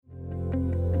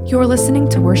You're listening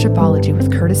to Worshipology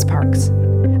with Curtis Parks,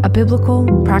 a biblical,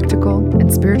 practical,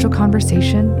 and spiritual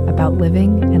conversation about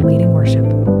living and leading worship.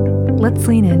 Let's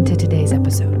lean into today's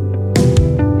episode.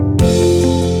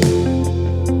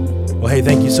 Well, hey,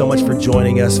 thank you so much for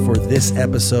joining us for this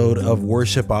episode of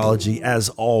Worshipology. As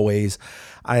always,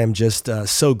 I am just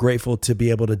so grateful to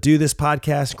be able to do this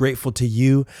podcast. Grateful to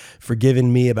you for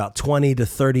giving me about 20 to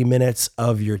 30 minutes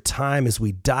of your time as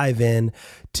we dive in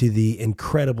to the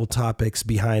incredible topics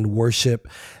behind worship.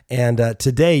 And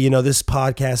today, this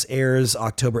podcast airs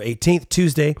October 18th,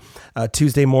 Tuesday.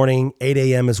 Tuesday morning, 8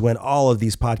 a.m. is when all of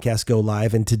these podcasts go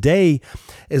live. And today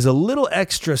is a little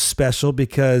extra special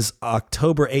because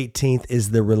October 18th is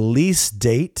the release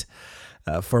date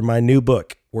for my new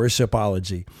book,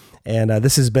 Worshipology. And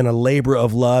this has been a labor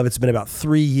of love. It's been about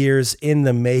 3 years in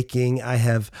the making. I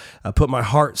have put my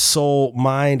heart, soul,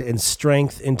 mind, and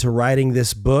strength into writing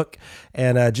this book,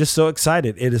 and just so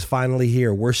excited. It is finally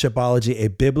here. Worshipology, a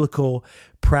biblical,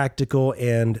 practical,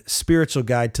 and spiritual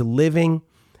guide to living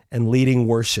and leading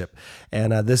worship.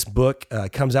 And this book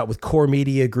comes out with Core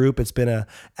Media Group. It's been an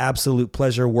absolute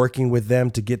pleasure working with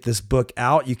them to get this book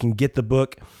out. You can get the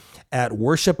book at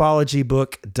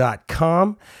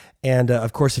worshipologybook.com. And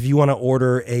of course, if you want to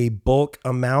order a bulk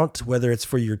amount, whether it's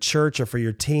for your church or for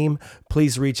your team,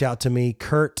 please reach out to me,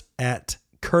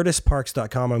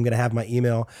 Kurt@curtisparks.com. I'm going to have my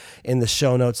email in the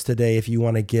show notes today if you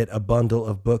want to get a bundle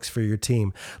of books for your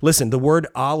team. Listen, the word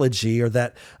ology, or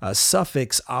that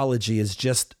suffix ology, is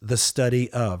just the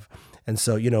study of. And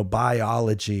so,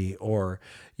 biology or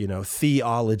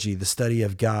theology, the study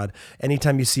of God.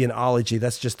 Anytime you see an ology,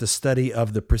 that's just the study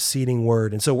of the preceding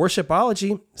word. And so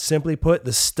worshipology, simply put,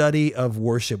 the study of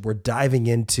worship. We're diving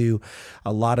into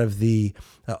a lot of the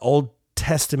Old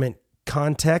Testament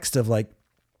context of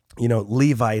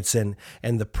Levites and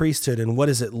the priesthood, and what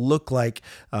does it look like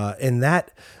in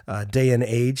that day and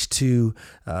age to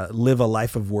live a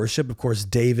life of worship. Of course,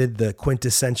 David, the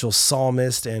quintessential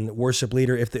psalmist and worship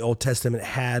leader. If the Old Testament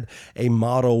had a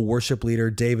model worship leader,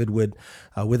 David would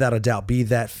without a doubt be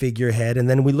that figurehead. And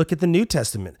then we look at the New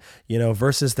Testament,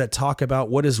 verses that talk about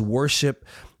what is worship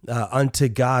unto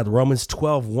God, Romans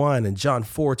 12:1 and John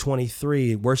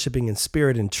 4:23, worshiping in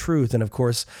spirit and truth. And of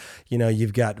course,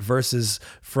 you've got verses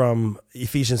from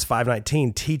Ephesians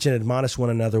 5:19, teach and admonish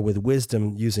one another with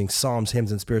wisdom using psalms,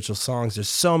 hymns, and spiritual songs. There's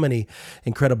so many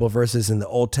incredible verses in the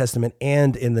Old Testament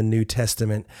and in the New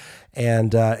Testament.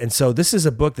 And so this is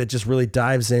a book that just really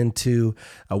dives into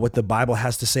what the Bible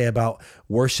has to say about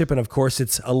worship. And of course,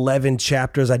 it's 11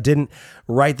 chapters. I didn't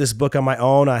write this book on my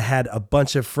own. I had a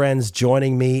bunch of friends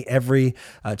joining me. Every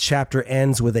chapter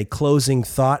ends with a closing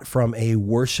thought from a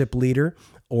worship leader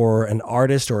or an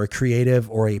artist or a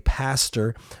creative or a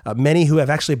pastor, many who have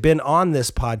actually been on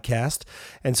this podcast.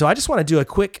 And so I just want to do a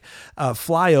quick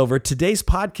flyover. Today's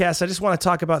podcast, I just want to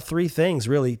talk about three things,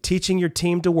 really. Teaching your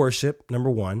team to worship, number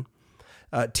one.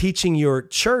 Teaching your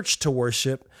church to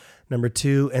worship, number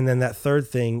two. And then that third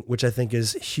thing, which I think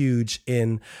is huge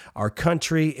in our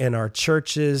country, in our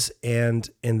churches, and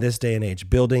in this day and age,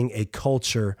 building a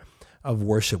culture of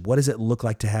worship. What does it look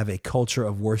like to have a culture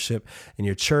of worship in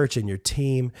your church, in your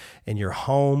team, in your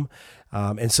home?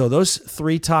 And so those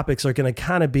three topics are going to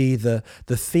kind of be the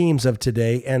themes of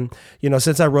today. And,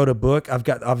 since I wrote a book, I've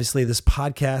got, obviously, this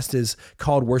podcast is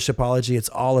called Worshipology. It's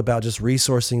all about just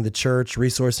resourcing the church,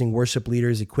 resourcing worship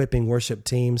leaders, equipping worship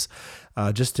teams,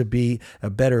 just to be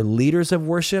better leaders of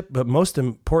worship, but most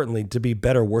importantly, to be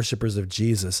better worshipers of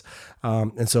Jesus.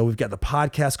 And so we've got the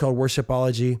podcast called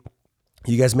Worshipology.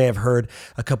 You guys may have heard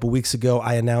a couple weeks ago,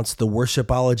 I announced the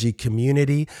Worshipology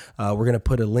community. We're going to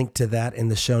put a link to that in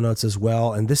the show notes as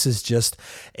well. And this is just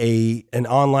an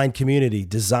online community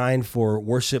designed for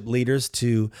worship leaders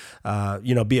to,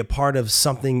 be a part of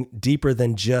something deeper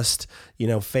than just,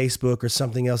 Facebook or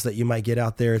something else that you might get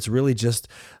out there. It's really just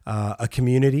a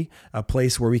community, a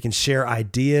place where we can share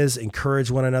ideas,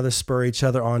 encourage one another, spur each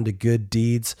other on to good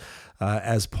deeds.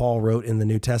 As Paul wrote in the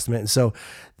New Testament. And so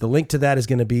the link to that is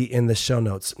going to be in the show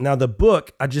notes. Now, the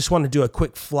book, I just want to do a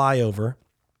quick flyover,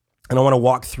 and I want to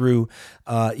walk through,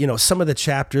 some of the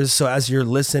chapters. So as you're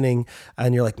listening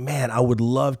and you're like, man, I would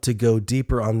love to go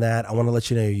deeper on that, I want to let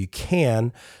you know you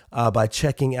can by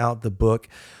checking out the book.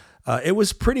 It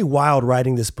was pretty wild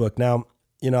writing this book. Now,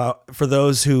 for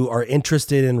those who are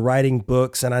interested in writing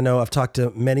books, and I know I've talked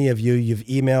to many of you, you've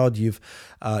emailed, you've,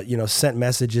 sent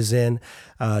messages in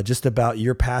just about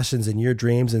your passions and your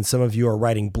dreams. And some of you are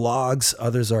writing blogs.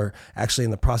 Others are actually in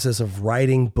the process of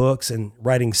writing books and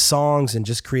writing songs and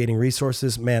just creating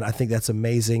resources. Man, I think that's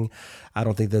amazing. I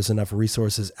don't think there's enough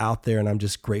resources out there. And I'm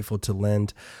just grateful to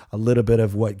lend a little bit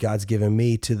of what God's given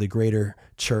me to the greater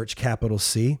church, capital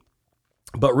C.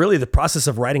 But really, the process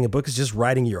of writing a book is just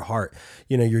writing your heart.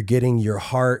 You're getting your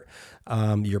heart,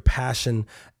 your passion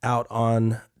out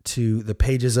on to the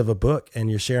pages of a book, and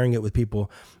you're sharing it with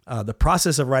people. The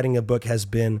process of writing a book has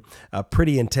been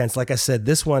pretty intense. Like I said,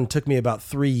 this one took me about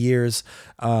 3 years.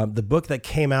 The book that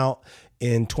came out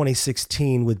in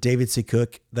 2016 with David C.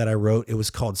 Cook that I wrote, it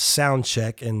was called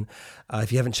Soundcheck. And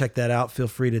if you haven't checked that out, feel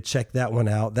free to check that one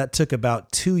out. That took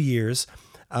about 2 years.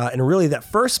 And really, that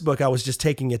first book, I was just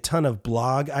taking a ton of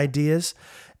blog ideas,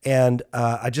 and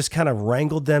I just kind of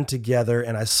wrangled them together,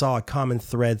 and I saw a common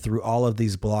thread through all of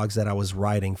these blogs that I was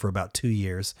writing for about 2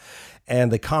 years.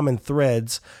 And the common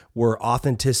threads were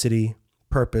authenticity,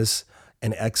 purpose,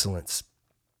 and excellence.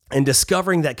 And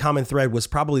discovering that common thread was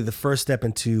probably the first step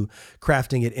into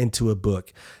crafting it into a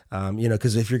book.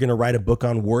 Because if you're going to write a book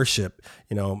on worship,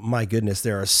 my goodness,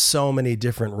 there are so many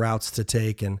different routes to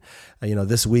take. And,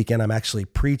 this weekend, I'm actually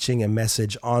preaching a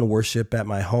message on worship at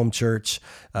my home church,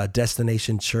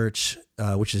 Destination Church,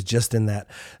 which is just in that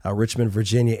Richmond,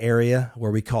 Virginia area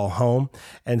where we call home.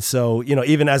 And so,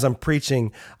 even as I'm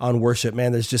preaching on worship,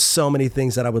 man, there's just so many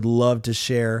things that I would love to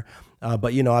share.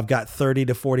 But I've got 30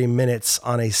 to 40 minutes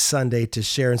on a Sunday to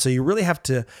share. And so you really have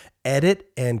to edit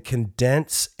and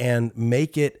condense and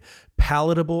make it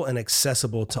palatable and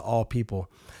accessible to all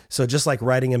people. So just like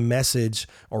writing a message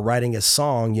or writing a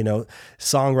song,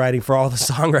 songwriting, for all the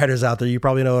songwriters out there, you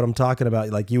probably know what I'm talking about.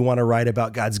 Like, you want to write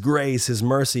about God's grace, His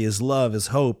mercy, His love, His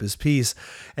hope, His peace.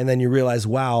 And then you realize,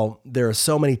 wow, there are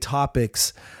so many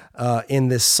topics in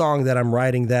this song that I'm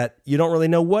writing that you don't really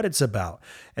know what it's about.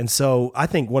 And so I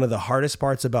think one of the hardest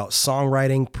parts about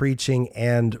songwriting, preaching,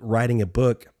 and writing a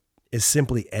book is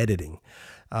simply editing.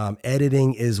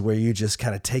 Editing is where you just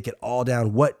kind of take it all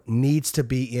down. What needs to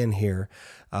be in here?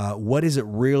 What is it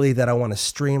really that I want to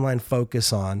streamline,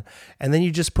 focus on? And then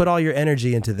you just put all your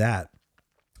energy into that.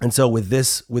 And so with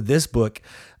this book,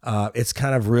 it's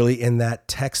kind of really in that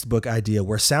textbook idea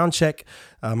where Soundcheck,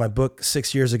 my book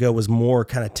 6 years ago, was more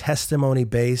kind of testimony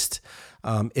based.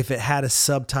 If it had a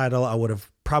subtitle, I would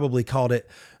have probably called it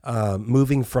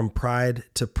Moving from Pride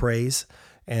to Praise.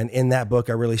 And in that book,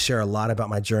 I really share a lot about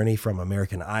my journey from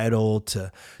American Idol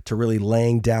to really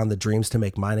laying down the dreams to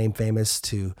make my name famous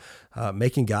to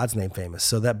making God's name famous.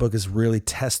 So that book is really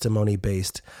testimony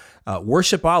based.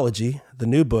 Worshipology, the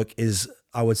new book, is,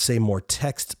 I would say, more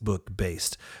textbook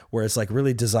based, where it's like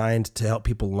really designed to help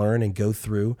people learn and go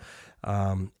through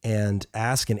and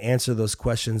ask and answer those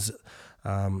questions.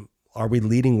 Are we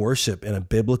leading worship in a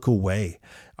biblical way?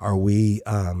 Are we,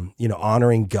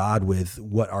 honoring God with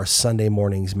what our Sunday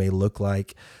mornings may look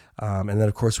like? And then,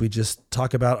 of course, we just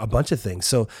talk about a bunch of things.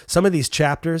 So some of these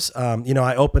chapters,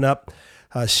 I open up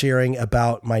sharing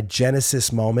about my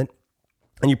Genesis moment.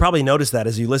 And you probably noticed that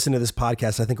as you listen to this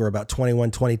podcast. I think we're about 21,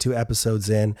 22 episodes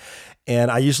in. And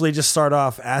I usually just start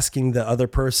off asking the other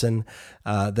person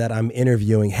that I'm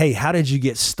interviewing, hey, how did you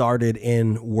get started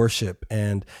in worship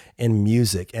and in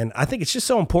music? And I think it's just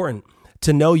so important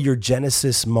to know your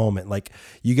Genesis moment. Like,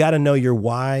 you got to know your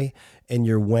why and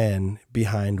your when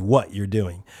behind what you're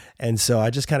doing. And so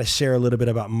I just kind of share a little bit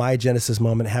about my Genesis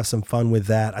moment, have some fun with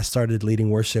that. I started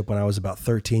leading worship when I was about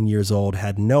 13 years old,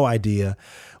 had no idea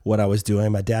what I was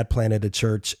doing. My dad planted a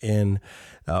church in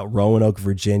Roanoke,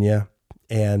 Virginia.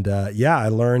 And I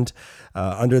learned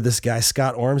under this guy,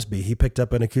 Scott Ormsby. He picked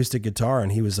up an acoustic guitar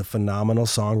and he was a phenomenal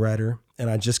songwriter. And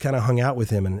I just kind of hung out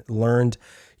with him and learned,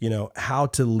 how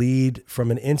to lead from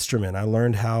an instrument. I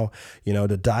learned how,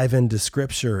 to dive into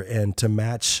scripture and to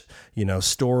match,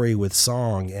 story with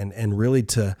song and really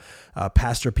to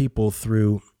pastor people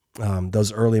through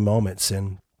those early moments.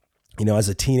 And as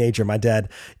a teenager, my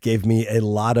dad gave me a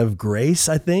lot of grace,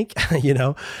 I think,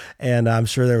 and I'm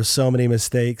sure there were so many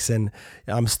mistakes and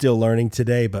I'm still learning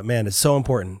today, but man, it's so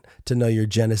important to know your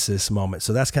Genesis moment.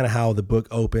 So that's kind of how the book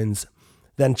opens.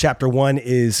 Then chapter 1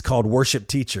 is called Worship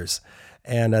Teachers.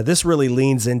 And this really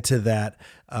leans into that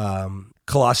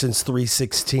Colossians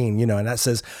 3:16, and that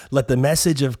says, let the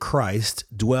message of Christ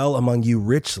dwell among you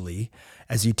richly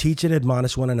as you teach and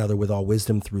admonish one another with all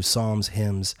wisdom through psalms,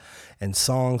 hymns, and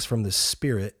songs from the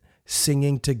Spirit,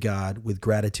 singing to God with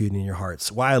gratitude in your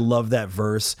hearts. Why I love that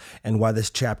verse and why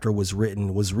this chapter was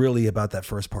written was really about that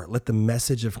first part. Let the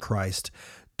message of Christ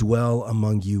dwell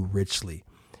among you richly.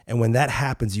 And when that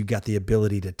happens, you got the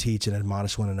ability to teach and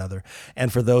admonish one another.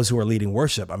 And for those who are leading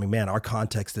worship, our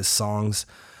context is songs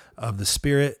of the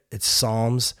Spirit, it's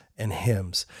psalms and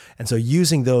hymns. And so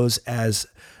using those as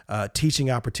teaching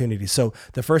opportunities. So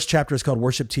the first chapter is called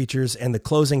Worship Teachers, and the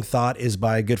closing thought is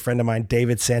by a good friend of mine,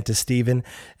 David Santasteven.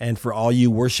 And for all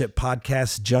you worship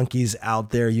podcast junkies out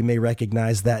there, you may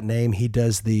recognize that name. He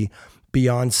does the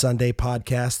Beyond Sunday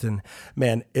podcast. And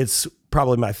man, it's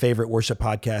probably my favorite worship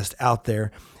podcast out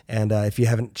there. And if you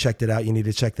haven't checked it out, you need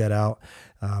to check that out.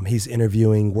 He's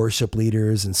interviewing worship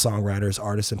leaders and songwriters,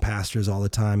 artists, and pastors all the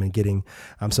time, and getting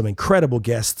some incredible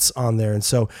guests on there. And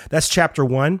so that's chapter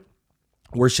 1,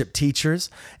 worship teachers.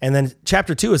 And then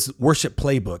chapter 2 is worship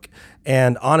playbook.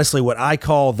 And honestly, what I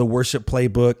call the worship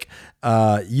playbook,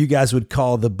 you guys would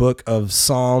call the book of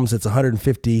Psalms. It's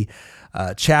 150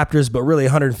 chapters, but really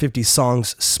 150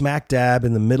 songs smack dab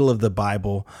in the middle of the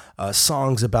Bible,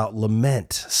 songs about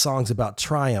lament, songs about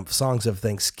triumph, songs of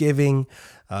thanksgiving,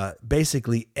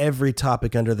 basically every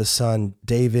topic under the sun.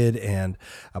 David and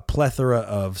a plethora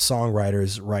of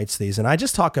songwriters writes these. And I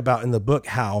just talk about in the book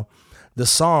how the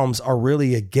Psalms are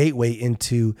really a gateway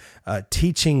into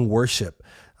teaching worship.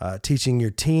 Teaching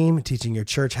your team, teaching your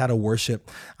church how to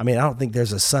worship. I mean, I don't think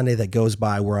there's a Sunday that goes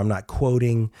by where I'm not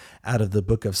quoting out of the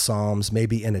book of Psalms,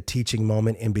 maybe in a teaching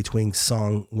moment in between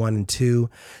song 1 and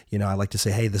 2. I like to say,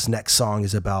 hey, this next song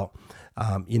is about,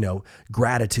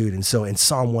 gratitude. And so in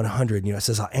Psalm 100, it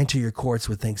says, I'll enter your courts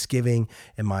with thanksgiving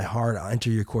in my heart. I'll enter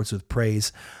your courts with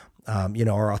praise.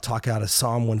 Or I'll talk out of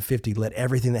Psalm 150, let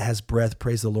everything that has breath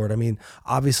praise the Lord. I mean,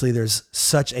 obviously there's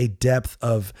such a depth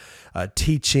of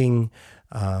teaching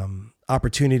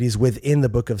opportunities within the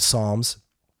book of Psalms.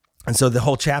 And so the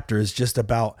whole chapter is just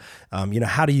about,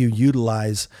 how do you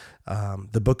utilize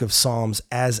the book of Psalms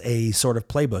as a sort of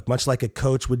playbook, much like a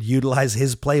coach would utilize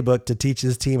his playbook to teach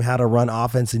his team how to run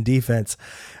offense and defense.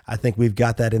 I think we've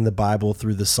got that in the Bible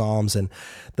through the Psalms. And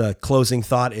the closing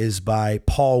thought is by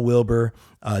Paul Wilbur,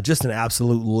 just an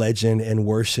absolute legend in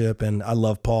worship. And I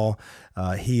love Paul.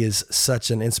 He is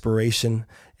such an inspiration.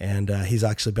 And he's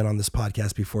actually been on this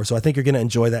podcast before. So I think you're going to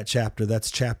enjoy that chapter. That's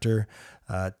chapter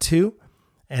 2.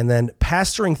 And then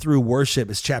pastoring through worship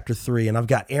is chapter 3. And I've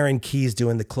got Aaron Keys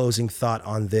doing the closing thought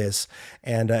on this.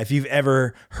 And if you've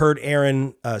ever heard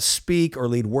Aaron speak or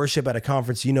lead worship at a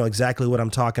conference, you know exactly what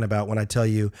I'm talking about when I tell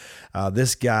you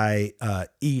this guy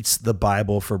eats the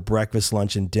Bible for breakfast,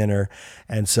 lunch, and dinner.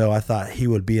 And so I thought he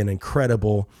would be an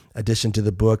incredible addition to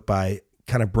the book by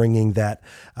kind of bringing that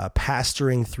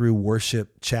pastoring through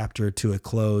worship chapter to a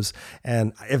close.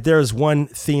 And if there's one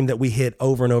theme that we hit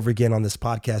over and over again on this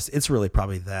podcast, it's really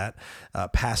probably that,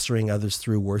 pastoring others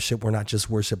through worship. We're not just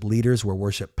worship leaders, we're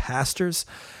worship pastors.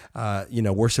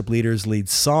 Worship leaders lead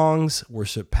songs,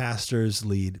 worship pastors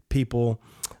lead people.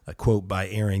 A quote by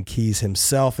Aaron Keys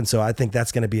himself. And so I think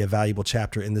that's going to be a valuable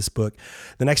chapter in this book.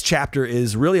 The next chapter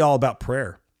is really all about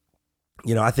prayer.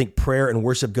 I think prayer and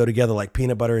worship go together like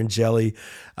peanut butter and jelly.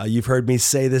 You've heard me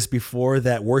say this before,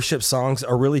 that worship songs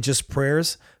are really just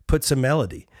prayers put to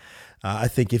melody. I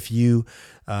think if you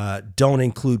don't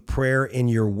include prayer in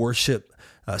your worship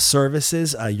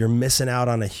services, you're missing out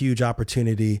on a huge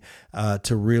opportunity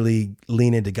to really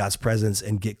lean into God's presence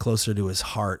and get closer to his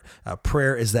heart.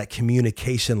 Prayer is that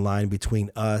communication line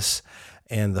between us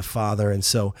and the Father. And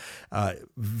so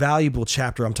valuable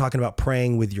chapter. I'm talking about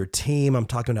praying with your team. I'm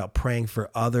talking about praying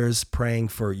for others, praying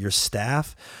for your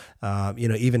staff,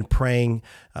 even praying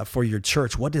for your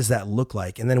church. What does that look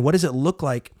like? And then what does it look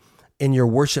like in your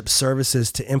worship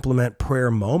services to implement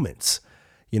prayer moments?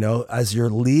 As you're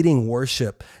leading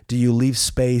worship, do you leave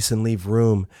space and leave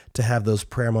room to have those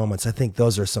prayer moments? I think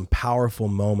those are some powerful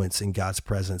moments in God's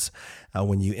presence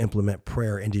when you implement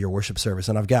prayer into your worship service.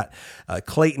 And I've got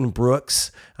Clayton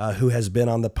Brooks, who has been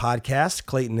on the podcast.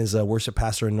 Clayton is a worship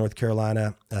pastor in North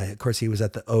Carolina. Of course, he was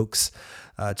at the Oaks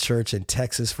Church in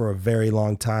Texas for a very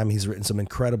long time. He's written some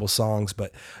incredible songs,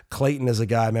 but Clayton is a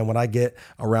guy, man, when I get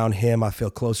around him, I feel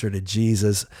closer to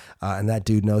Jesus, and that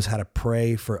dude knows how to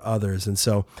pray for others. And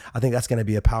so I think that's going to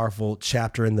be a powerful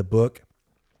chapter in the book.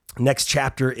 Next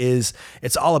chapter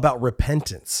it's all about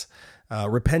repentance.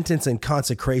 Repentance and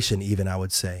consecration, even, I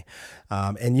would say.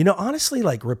 Honestly,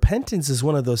 like repentance is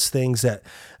one of those things that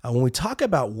when we talk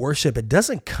about worship, it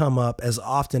doesn't come up as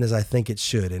often as I think it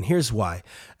should. And here's why.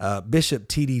 Bishop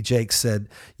T.D. Jakes said,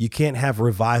 you can't have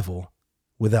revival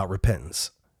without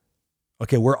repentance.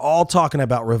 Okay, we're all talking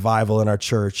about revival in our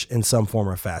church in some form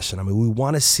or fashion. I mean, we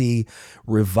want to see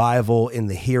revival in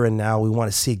the here and now. We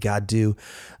want to see God do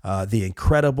the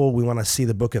incredible. We want to see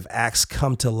the book of Acts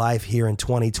come to life here in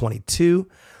 2022.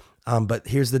 But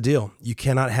here's the deal. You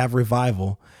cannot have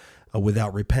revival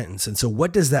without repentance. And so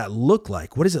what does that look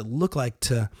like? What does it look like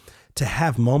to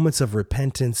have moments of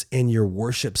repentance in your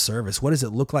worship service? What does it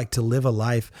look like to live a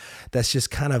life that's just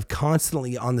kind of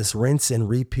constantly on this rinse and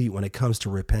repeat when it comes to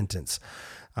repentance?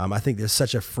 I think there's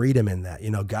such a freedom in that.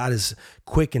 God is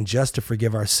quick and just to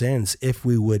forgive our sins if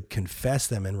we would confess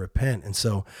them and repent. And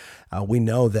so we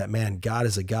know that, man, God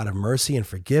is a God of mercy and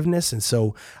forgiveness. And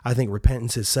so I think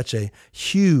repentance is such a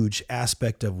huge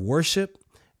aspect of worship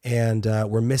and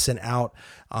we're missing out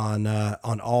on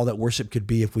all that worship could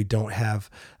be if we don't have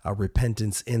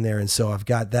repentance in there. And so I've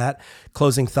got that.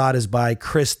 Closing thought is by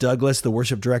Chris Douglas, the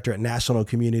worship director at National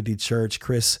Community Church.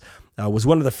 Chris was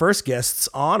one of the first guests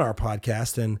on our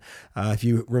podcast. And if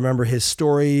you remember his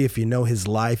story, if you know his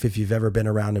life, if you've ever been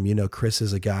around him, you know Chris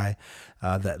is a guy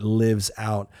that lives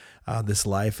out this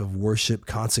life of worship,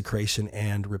 consecration,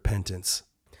 and repentance.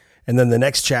 And then the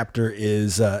next chapter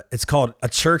is, it's called A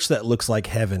Church That Looks Like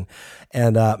Heaven.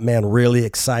 And man, really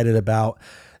excited about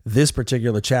this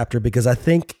particular chapter because I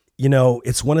think, you know,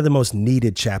 it's one of the most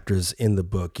needed chapters in the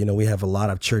book. You know, we have a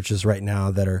lot of churches right now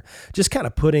that are just kind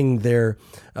of putting their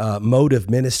mode of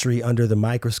ministry under the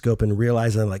microscope and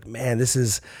realizing like, man, this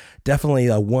is definitely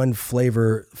a one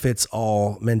flavor fits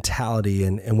all mentality.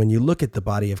 And when you look at the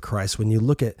body of Christ, when you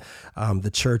look at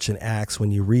the church in Acts, when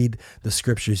you read the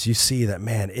scriptures, you see that,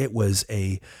 man, it was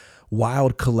a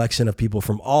wild collection of people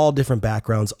from all different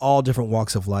backgrounds, all different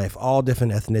walks of life, all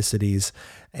different ethnicities.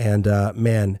 And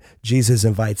man, Jesus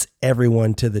invites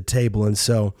everyone to the table. And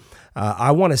so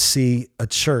I want to see a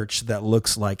church that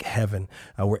looks like heaven,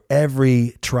 where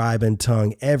every tribe and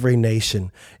tongue, every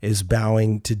nation is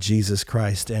bowing to Jesus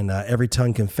Christ, and every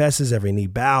tongue confesses, every knee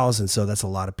bows. And so that's a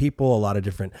lot of people, a lot of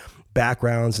different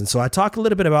backgrounds. And so I talk a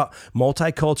little bit about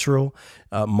multicultural,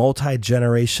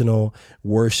 multi-generational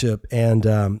worship. And,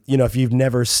 you know, if you've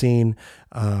never seen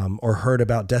or heard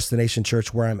about Destination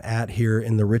Church, where I'm at here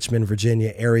in the Richmond,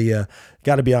 Virginia area,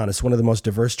 got to be honest, one of the most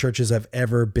diverse churches I've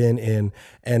ever been in.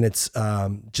 And it's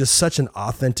just such an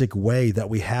authentic way that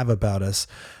we have about us.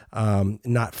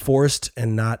 Not forced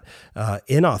and not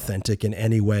inauthentic in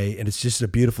any way. And it's just a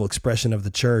beautiful expression of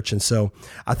the church. And so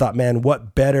I thought, man,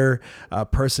 what better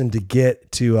person to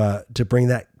get to bring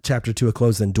that chapter to a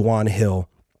close than Dwan Hill.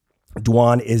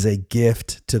 Dwan is a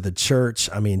gift to the church.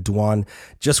 I mean, Dwan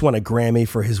just won a Grammy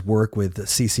for his work with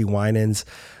CeCe Winans,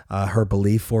 her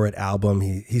Believe For It album.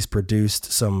 He's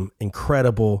produced some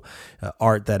incredible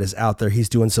art that is out there. He's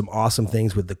doing some awesome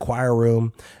things with the Choir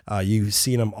Room. You've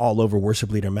seen him all over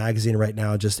Worship Leader magazine right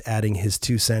now, just adding his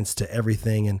 2 cents to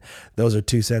everything. And those are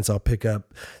 2 cents I'll pick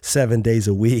up 7 days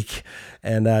a week.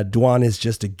 And Dwan is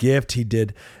just a gift. He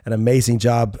did an amazing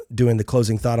job doing the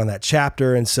closing thought on that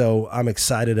chapter. And so I'm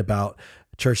excited about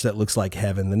Church That Looks Like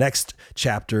Heaven. The next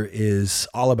chapter is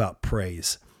all about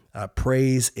praise.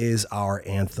 Praise is our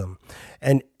anthem.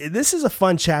 And this is a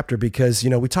fun chapter because, you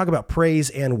know, we talk about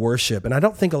praise and worship. And I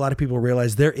don't think a lot of people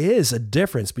realize there is a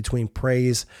difference between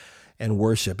praise and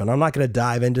worship. And I'm not going to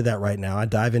dive into that right now. I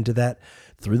dive into that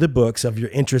through the book. So if you're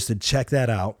interested, check that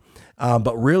out.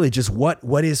 But really just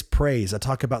what is praise? I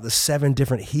talk about the 7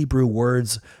 different Hebrew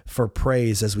words for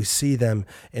praise as we see them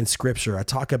in scripture. I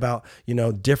talk about, you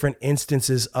know, different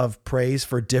instances of praise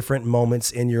for different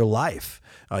moments in your life.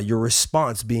 Your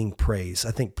response being praise.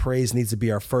 I think praise needs to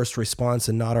be our first response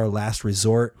and not our last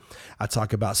resort. I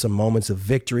talk about some moments of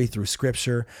victory through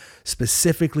scripture,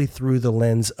 specifically through the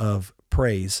lens of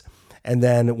praise. And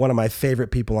then one of my favorite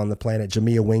people on the planet,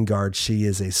 Jamia Wingard, she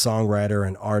is a songwriter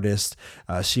and artist.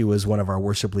 She was one of our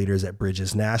worship leaders at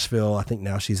Bridges Nashville. I think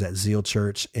now she's at Zeal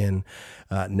Church in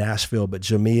Nashville. But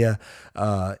Jamia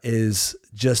is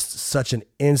just such an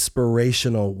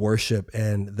inspirational worship,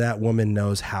 and that woman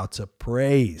knows how to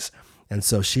praise. And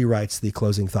so she writes the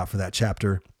closing thought for that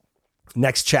chapter.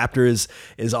 Next chapter is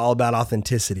all about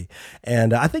authenticity.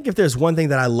 And I think if there's one thing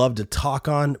that I love to talk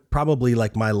on, probably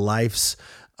like my life's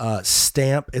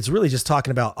stamp, it's really just talking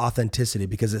about authenticity,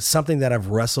 because it's something that I've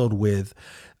wrestled with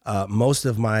most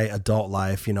of my adult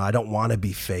life. You know, I don't want to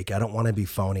be fake. I don't want to be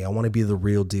phony. I want to be the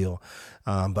real deal.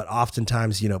 But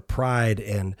oftentimes, you know, pride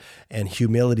and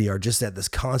humility are just at this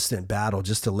constant battle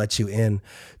just to let you in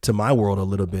to my world a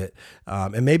little bit.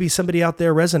 And maybe somebody out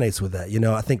there resonates with that. You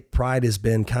know, I think pride has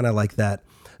been kind of like that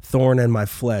thorn in my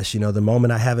flesh. You know, the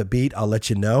moment I have it beat, I'll let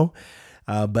you know.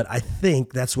 But I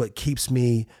think that's what keeps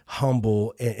me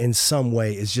humble in some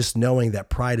way, is just knowing that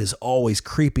pride is always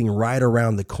creeping right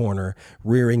around the corner,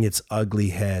 rearing its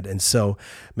ugly head. And so,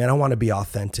 man, I want to be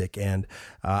authentic. And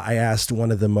I asked one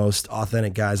of the most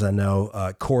authentic guys I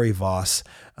know, Corey Voss.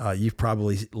 You've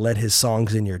probably led his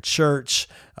songs in your church.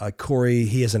 Corey,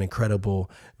 he has an incredible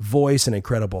voice, an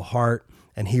incredible heart,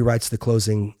 and he writes the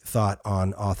closing thought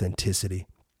on authenticity.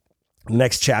 The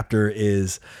next chapter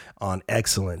is on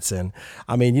excellence. And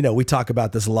I mean, you know, we talk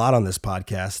about this a lot on this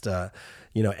podcast.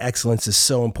 You know, excellence is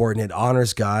so important. It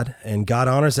honors God, and God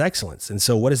honors excellence. And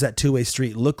so what does that two-way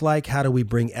street look like? How do we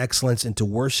bring excellence into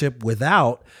worship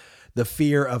without the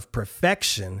fear of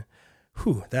perfection,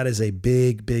 Whew, that is a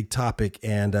big, big topic,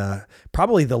 and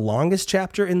probably the longest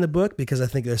chapter in the book, because I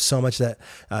think there's so much that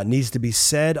needs to be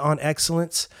said on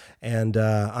excellence. And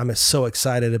I'm so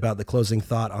excited about the closing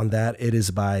thought on that. It is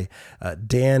by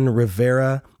Dan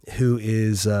Rivera, who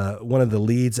is one of the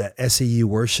leads at SEU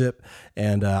Worship.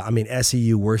 And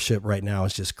SEU Worship right now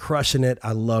is just crushing it.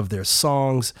 I love their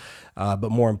songs,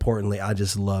 but more importantly, I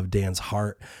just love Dan's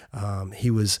heart. He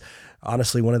was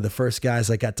honestly one of the first guys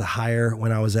I got to hire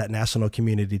when I was at National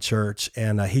Community Church,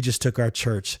 and he just took our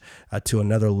church to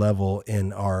another level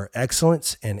in our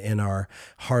excellence and in our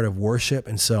heart of worship.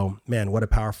 And so, man, what a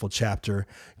powerful chapter.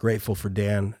 Grateful for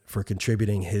Dan for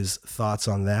contributing his thoughts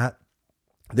on that.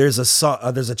 There's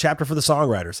a chapter for the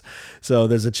songwriters. So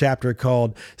there's a chapter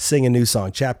called Sing a New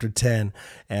Song, chapter 10.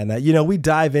 And, we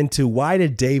dive into why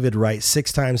did David write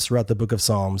 6 times throughout the book of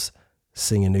Psalms,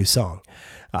 sing a new song?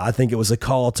 I think it was a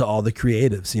call to all the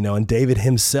creatives, and David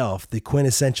himself, the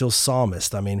quintessential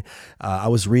psalmist. I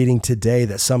was reading today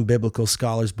that some biblical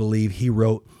scholars believe he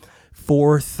wrote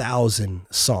 4,000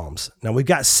 psalms. Now, we've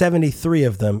got 73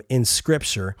 of them in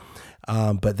Scripture,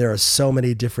 but there are so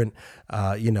many different,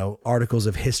 articles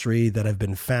of history that have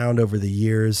been found over the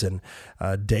years. And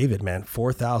David, man,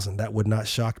 4,000, that would not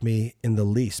shock me in the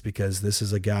least, because this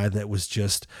is a guy that it was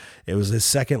his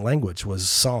second language was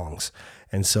songs.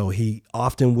 And so he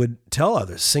often would tell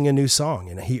others, sing a new song,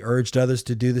 and he urged others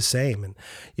to do the same.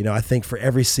 And, I think for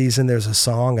every season there's a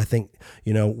song. I think,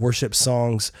 worship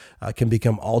songs can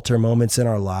become altar moments in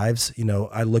our lives.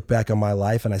 I look back on my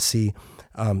life and I see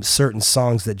certain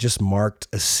songs that just marked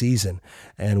a season.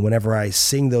 And whenever I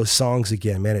sing those songs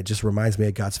again, man, it just reminds me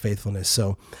of God's faithfulness.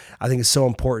 So I think it's so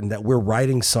important that we're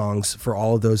writing songs for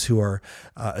all of those who are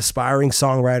aspiring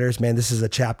songwriters. Man, this is a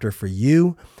chapter for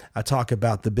you. I talk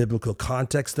about the biblical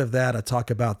context of that. I talk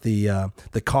about the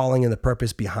calling and the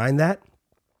purpose behind that.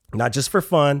 Not just for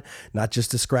fun, not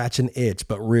just to scratch an itch,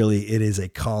 but really it is a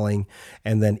calling.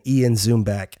 And then Ian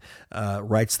Zumbach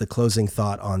writes the closing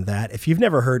thought on that. If you've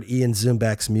never heard Ian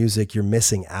Zumbach's music, you're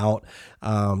missing out.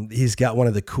 He's got one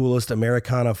of the coolest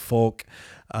Americana folk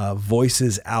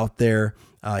voices out there.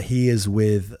 He is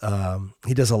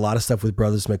he does a lot of stuff with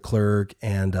Brothers McClurg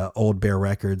and Old Bear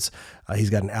Records. He's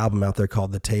got an album out there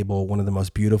called The Table, one of the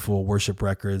most beautiful worship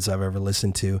records I've ever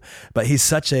listened to. But he's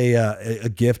such a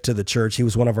gift to the church. He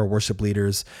was one of our worship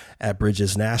leaders at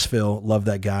Bridges Nashville. Love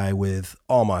that guy with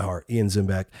all my heart. Ian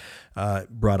Zumbach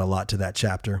brought a lot to that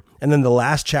chapter. And then the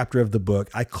last chapter of the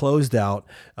book, I closed out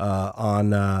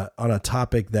on a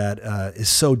topic that is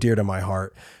so dear to my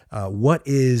heart. What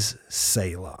is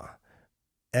Selah?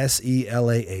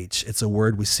 Selah. It's a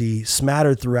word we see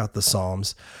smattered throughout the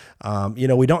Psalms.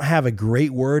 We don't have a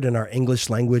great word in our English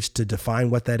language to define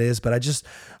what that is, but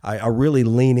I really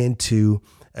lean into,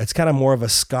 it's kind of more of a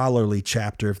scholarly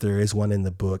chapter, if there is one in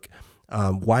the book.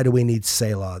 Why do we need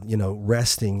Selah?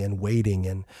 Resting and waiting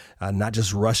and not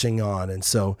just rushing on. And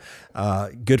so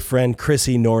good friend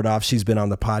Chrissy Nordoff, she's been on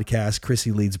the podcast.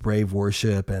 Chrissy leads Brave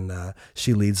Worship, and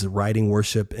she leads the writing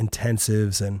worship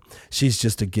intensives, and she's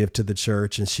just a gift to the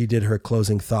church, and she did her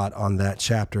closing thought on that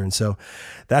chapter. And so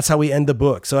that's how we end the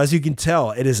book. So as you can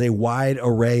tell, it is a wide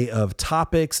array of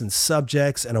topics and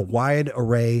subjects and a wide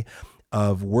array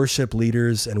of worship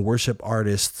leaders and worship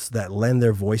artists that lend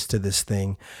their voice to this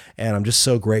thing. And I'm just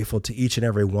so grateful to each and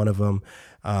every one of them.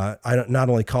 I don't not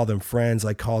only call them friends,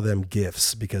 I call them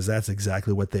gifts, because that's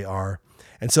exactly what they are.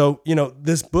 And so,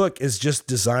 this book is just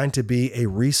designed to be a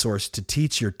resource to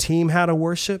teach your team how to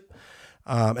worship.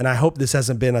 And I hope this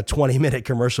hasn't been a 20-minute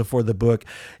commercial for the book.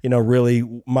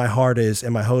 Really, my heart is,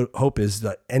 and my hope is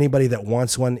that anybody that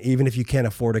wants one, even if you can't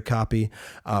afford a copy,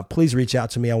 please reach out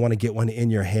to me. I want to get one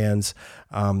in your hands.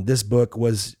 This book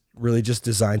was really just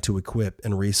designed to equip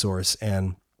and resource,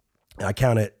 and I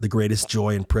count it the greatest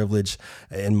joy and privilege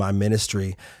in my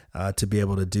ministry to be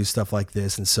able to do stuff like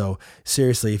this. And so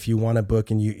seriously, if you want a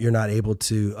book and you're not able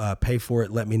to pay for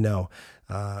it, let me know.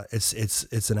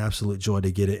 It's an absolute joy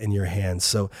to get it in your hands.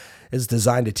 So it's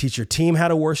designed to teach your team how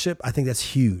to worship. I think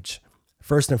that's huge.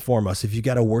 First and foremost, if you've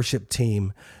got a worship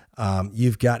team,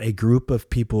 you've got a group of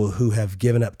people who have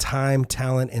given up time,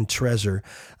 talent, and treasure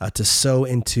to sow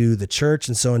into the church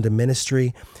and sow into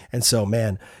ministry. And so,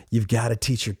 man, you've got to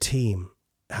teach your team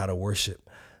how to worship.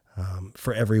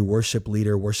 For every worship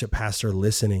leader, worship pastor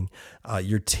listening,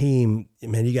 your team,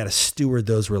 man, you got to steward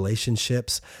those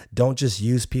relationships. Don't just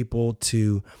use people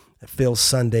to fill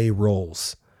Sunday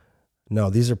roles.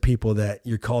 No, these are people that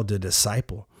you're called to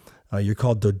disciple. You're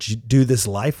called to do this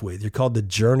life with. You're called to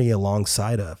journey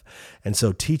alongside of. And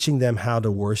so teaching them how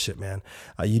to worship, man,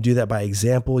 you do that by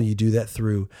example. You do that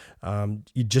through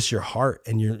just your heart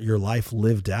and your life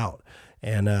lived out.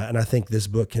 And I think this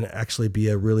book can actually be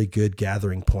a really good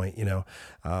gathering point,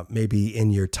 maybe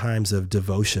in your times of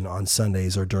devotion on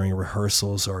Sundays or during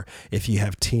rehearsals, or if you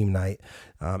have team night.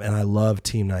 And I love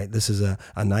team night. This is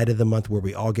a night of the month where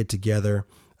we all get together.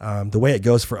 The way it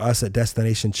goes for us at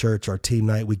Destination Church, our team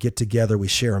night, we get together, we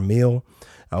share a meal.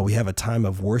 We have a time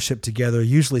of worship together,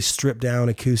 usually stripped down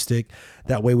acoustic.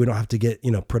 That way we don't have to get,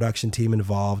 production team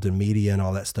involved and media and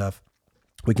all that stuff.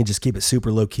 We can just keep it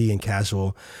super low key and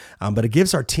casual. But it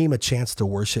gives our team a chance to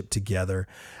worship together.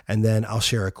 And then I'll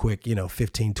share a quick,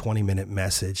 15, 20 minute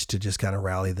message to just kind of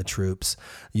rally the troops,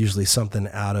 usually something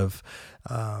out of,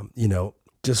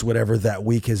 just whatever that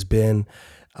week has been.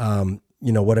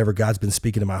 Whatever God's been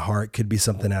speaking to my heart. Could be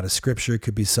something out of scripture,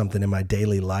 could be something in my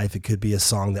daily life. It could be a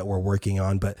song that we're working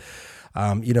on. But,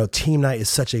 team night is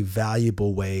such a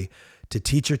valuable way to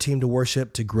teach your team to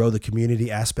worship, to grow the community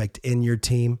aspect in your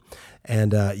team.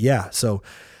 And so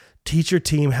teach your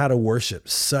team how to worship.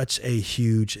 Such a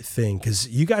huge thing, because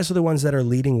you guys are the ones that are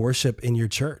leading worship in your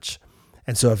church.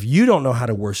 And so if you don't know how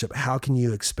to worship, how can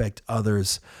you expect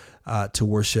others to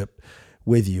worship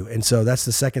with you? And so that's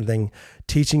the second thing,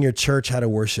 teaching your church how to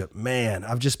worship. Man,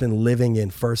 I've just been living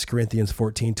in 1 Corinthians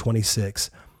 14:26.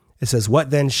 It says, "What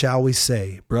then shall we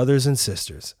say, brothers and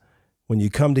sisters? When you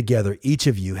come together, each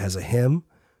of you has a hymn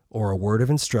or a word of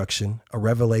instruction, a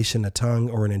revelation, a tongue,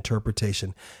 or an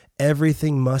interpretation.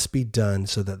 Everything must be done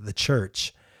so that the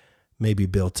church may be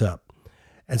built up."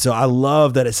 And so I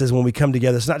love that it says when we come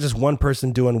together, it's not just one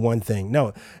person doing one thing.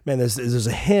 No, man, there's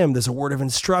a hymn, there's a word of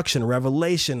instruction, a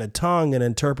revelation, a tongue, an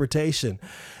interpretation.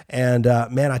 And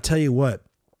man, I tell you what,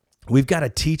 we've got to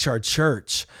teach our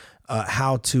church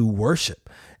how to worship.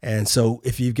 And so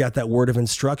if you've got that word of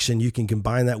instruction, you can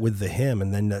combine that with the hymn,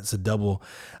 and then that's a double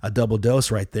dose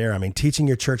right there. I mean, teaching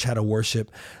your church how to worship,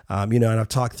 and I've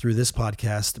talked through this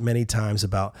podcast many times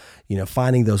about,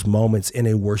 finding those moments in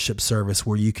a worship service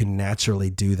where you can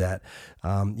naturally do that.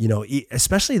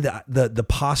 Especially the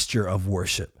posture of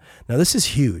worship. Now, this is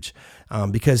huge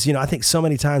because, I think so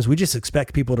many times we just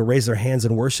expect people to raise their hands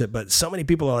in worship, but so many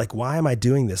people are like, why am I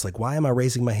doing this? Like, why am I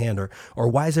raising my hand? Or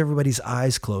why is everybody's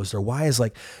eyes closed? Or why is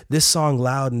like this song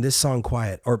loud and this song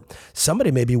quiet? Or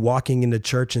somebody may be walking into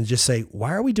church and just say,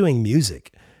 why are we doing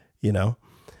music?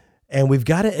 And we've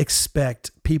got to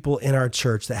expect people in our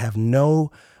church that have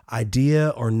no idea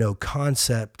or no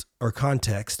concept or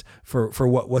context for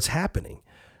what's happening.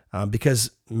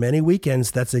 Because many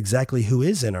weekends, that's exactly who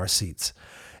is in our seats.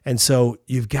 And so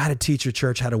you've got to teach your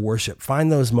church how to worship.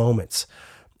 Find those moments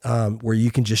where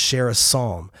you can just share a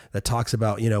psalm that talks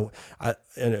about,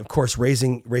 and of course,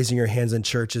 raising your hands in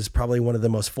church is probably one of the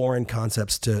most foreign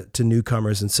concepts to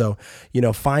newcomers. And so,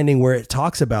 finding where it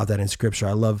talks about that in scripture.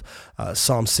 I love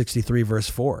Psalm 63, verse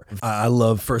 4. I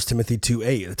love 1 Timothy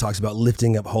 2:8. It talks about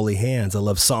lifting up holy hands. I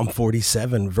love Psalm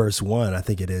 47, verse 1. I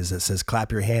think it is. It says,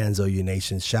 "Clap your hands, O you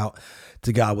nations, shout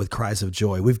to God with cries of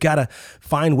joy." We've got to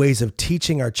find ways of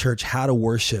teaching our church how to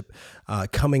worship,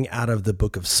 coming out of the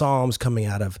book of Psalms, coming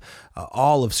out of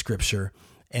all of scripture.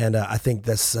 And I think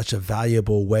that's such a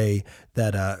valuable way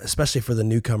that, especially for the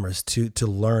newcomers, to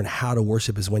learn how to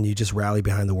worship is when you just rally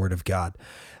behind the word of God.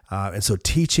 And so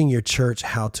teaching your church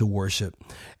how to worship.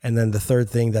 And then the third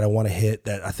thing that I want to hit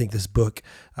that I think this book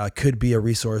could be a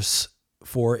resource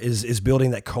for is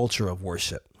building that culture of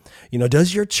worship.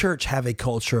 Does your church have a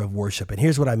culture of worship? And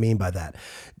here's what I mean by that.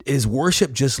 Is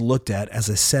worship just looked at as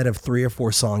a set of 3 or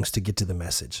 4 songs to get to the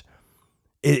message?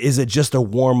 Is it just a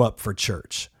warm up for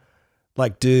church?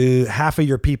 Like, do half of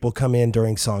your people come in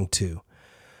during song 2?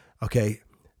 Okay.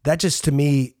 That just, to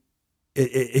me,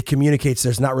 it communicates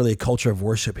there's not really a culture of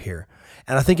worship here.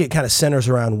 And I think it kind of centers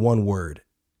around one word: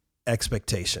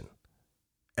 expectation.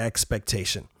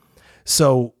 Expectation.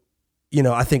 So,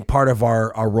 I think part of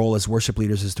our role as worship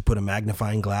leaders is to put a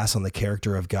magnifying glass on the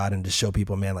character of God and to show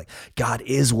people, man, like God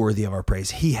is worthy of our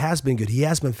praise. He has been good. He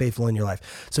has been faithful in your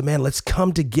life. So, man, let's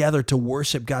come together to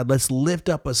worship God. Let's lift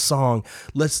up a song.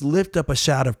 Let's lift up a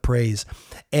shout of praise.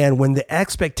 And when the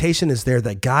expectation is there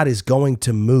that God is going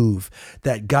to move,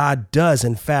 that God does,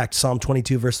 in fact, Psalm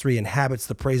 22, verse 3, inhabits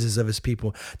the praises of his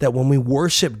people, that when we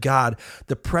worship God,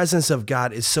 the presence of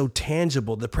God is so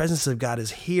tangible. The presence of God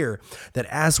is here, that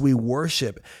as we worship,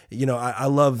 I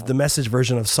love the Message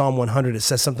version of Psalm 100. It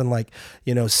says something like,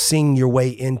 sing your way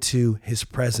into his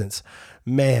presence.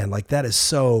 Man, like that is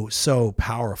so, so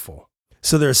powerful.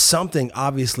 So there's something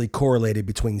obviously correlated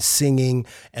between singing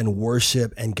and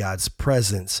worship and God's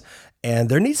presence. And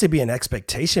there needs to be an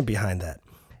expectation behind that.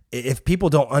 If people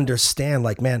don't understand,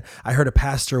 like, man, I heard a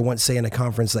pastor once say in a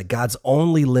conference that God's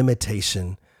only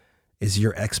limitation is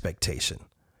your expectation.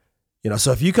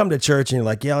 So if you come to church and you're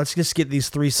like, yeah, let's just get these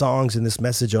 3 songs and this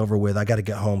message over with. I got to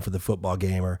get home for the football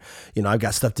game, or, I've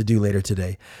got stuff to do later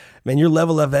today. Man, your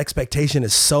level of expectation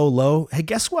is so low. Hey,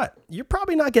 guess what? You're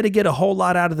probably not going to get a whole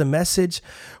lot out of the message.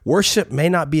 Worship may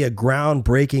not be a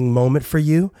groundbreaking moment for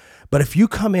you, but if you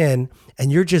come in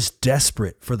and you're just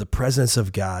desperate for the presence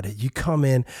of God, you come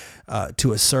in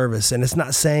to a service, and it's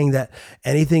not saying that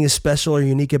anything is special or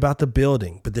unique about the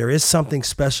building, but there is something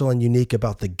special and unique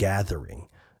about the gathering.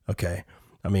 Okay.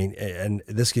 I mean, and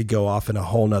this could go off in a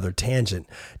whole nother tangent.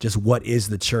 Just what is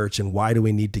the church and why do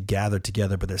we need to gather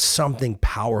together? But there's something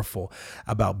powerful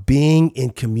about being in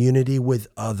community with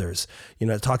others.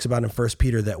 It talks about in 1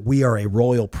 Peter that we are a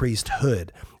royal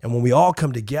priesthood. And when we all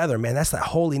come together, man, that's that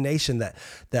holy nation, that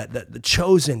the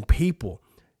chosen people,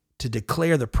 to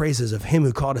declare the praises of him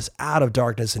who called us out of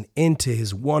darkness and into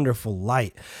his wonderful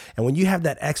light. And when you have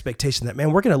that expectation that,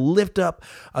 man, we're going to lift up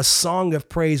a song of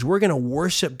praise, we're going to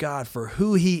worship God for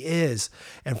who he is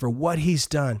and for what he's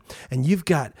done. And you've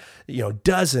got,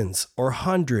 dozens or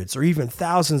hundreds or even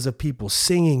thousands of people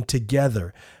singing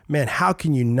together. Man, how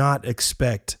can you not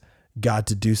expect God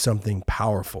to do something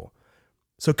powerful?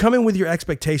 So come in with your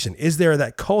expectation. Is there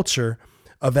that culture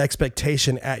of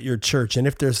expectation at your church? And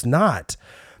if there's not,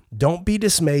 don't be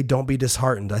dismayed. Don't be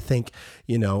disheartened. I think,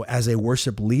 as a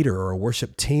worship leader or a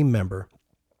worship team member,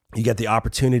 you get the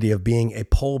opportunity of being a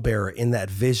pallbearer in that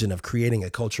vision of creating a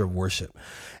culture of worship.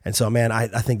 And so, man, I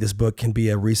think this book can be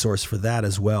a resource for that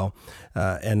as well.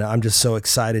 And I'm just so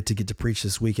excited to get to preach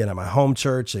this weekend at my home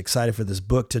church, excited for this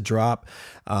book to drop.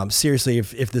 Seriously,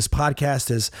 if this podcast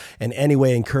has in any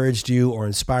way encouraged you or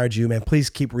inspired you, man, please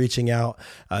keep reaching out.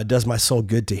 It does my soul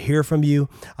good to hear from you.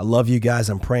 I love you guys.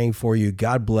 I'm praying for you.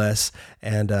 God bless.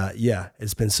 And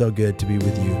it's been so good to be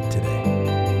with you today.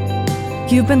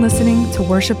 You've been listening to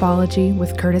Worshipology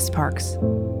with Curtis Parks.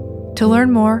 To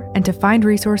learn more and to find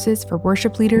resources for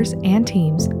worship leaders and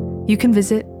teams, you can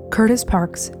visit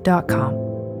curtisparks.com.